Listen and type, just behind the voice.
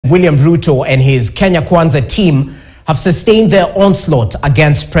William Ruto and his Kenya Kwanza team have sustained their onslaught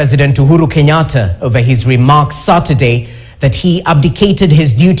against President Uhuru Kenyatta over his remarks Saturday that he abdicated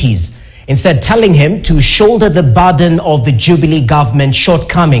his duties, instead telling him to shoulder the burden of the Jubilee government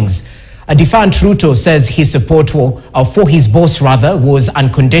shortcomings. A defiant Ruto says his support for his boss was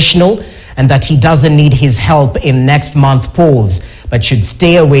unconditional and that he doesn't need his help in next month's polls, but should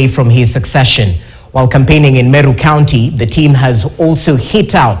stay away from his succession. While campaigning in Meru County, the team has also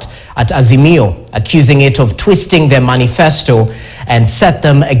hit out at Azimio, accusing it of twisting their manifesto and set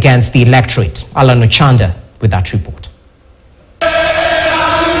them against the electorate. Alan Ochanda with that report.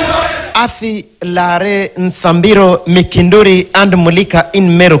 Athi, Lare, Nthambiro, Mikinduri and Mulika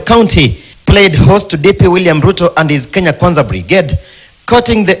in Meru County played host to DP William Ruto and his Kenya Kwanza brigade,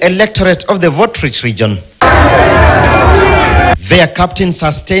 courting the electorate of the vote-rich region. Their captain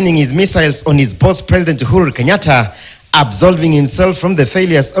sustaining his missiles on his boss, President Uhuru Kenyatta, absolving himself from the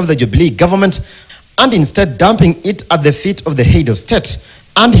failures of the Jubilee government and instead dumping it at the feet of the head of state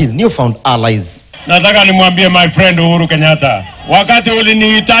and his newfound allies. Nataka nimwambie my friend Uhuru Kenyatta, wakati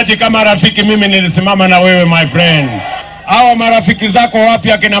ulinihitaji kama rafiki mimi nilisimama na wewe my friend. Hawa marafiki zako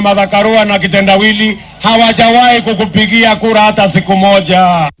wapya kina Madhakarua na Kitendawili hawajawahi kukupigia kura hata siku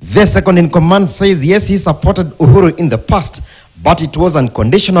moja. The second in command says yes, he supported Uhuru in the past, but it was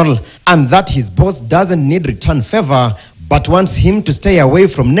unconditional, and that his boss doesn't need return favor, but wants him to stay away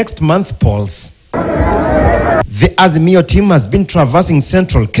from next month's polls. The Azimio team has been traversing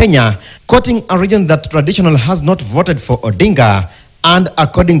central Kenya, quoting a region that traditionally has not voted for Odinga, and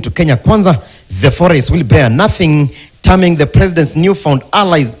according to Kenya Kwanza, the forest will bear nothing, terming the president's newfound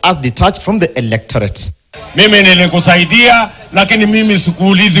allies as detached from the electorate. Mimi nilikusaidia, lakini mimi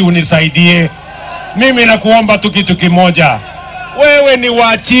sikuulizi unisaidie. Mimi nakuomba tu kitu kimoja. Wewe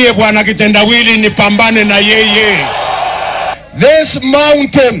niwaachie bwana Kitendawili nipambane na yeye. This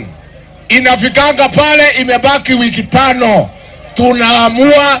mountain inafikanga pale, imebaki wiki 5.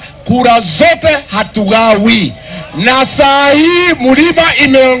 Tunaamua kura zote hatugawi. Na saa hii mlima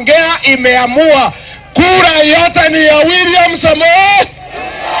imeongea, imeamua kura yote ni ya William Samoei.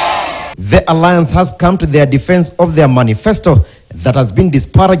 The alliance has come to their defense of their manifesto that has been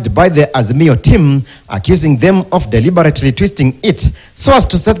disparaged by the Azimio team, accusing them of deliberately twisting it so as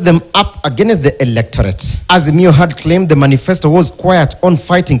to set them up against the electorate. Azimio had claimed the manifesto was quiet on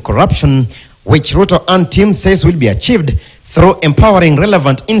fighting corruption, which Ruto and team says will be achieved through empowering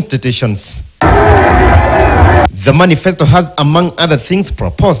relevant institutions. The manifesto has, among other things,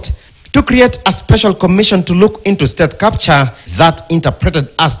 proposed to create a special commission to look into state capture, that interpreted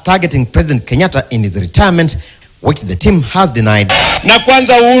as targeting President Kenyatta in his retirement, which the team has denied. Na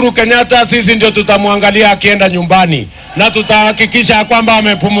kwanza Uhuru Kenyatta sisi ndio tutamwangalia akienda nyumbani, na tutahakikisha kwamba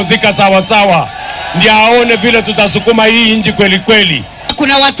amepumzika sawa sawa, ndio aone vile tutasukuma hii nchi kweli kweli.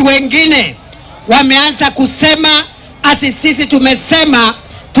 Kuna watu wengine wameanza kusema ati sisi tumesema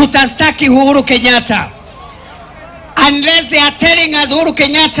tutastaki Uhuru Kenyatta, unless they are telling us Uhuru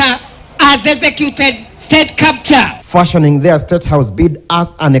Kenyatta has executed state capture. Fashioning their state house bid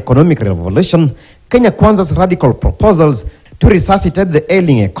as an economic revolution, Kenya Kwanza's radical proposals to resuscitate the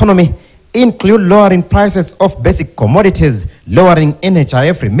ailing economy include lowering prices of basic commodities, lowering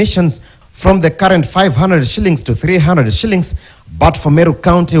NHIF remissions from the current 500 shillings to 300 shillings, but for Meru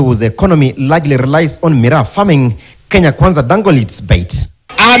County, whose economy largely relies on miraa farming, Kenya Kwanza dangled its bait.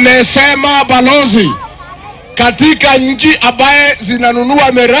 Amesema balozi katika nchi ambaye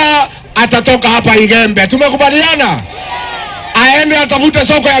zinanunua miraa atatoka hapa Igembe. Tumekubaliana? Aende atafute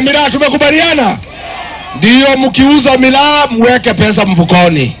soko ya miraa. Tumekubaliana? Ndio mkiuza miraa mweke pesa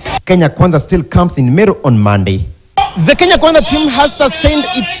mfukoni. Kenya Kwanza still comes in Meru on Monday. The Kenya Kwanza team has sustained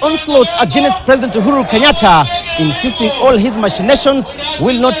its onslaught against President Uhuru Kenyatta, insisting all his machinations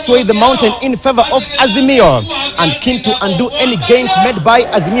will not sway the mountain in favor of Azimio. And keen to undo any gains made by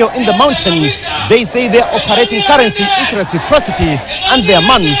Azimio in the mountain, they say their operating currency is reciprocity and their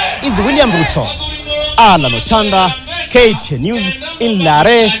man is William Ruto. Alan Ochanda, KTN News in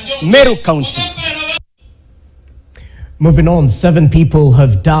Lare, Meru County. Moving on, 7 people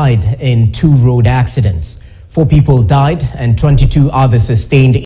have died in 2 road accidents. 4 people died and 22 others sustained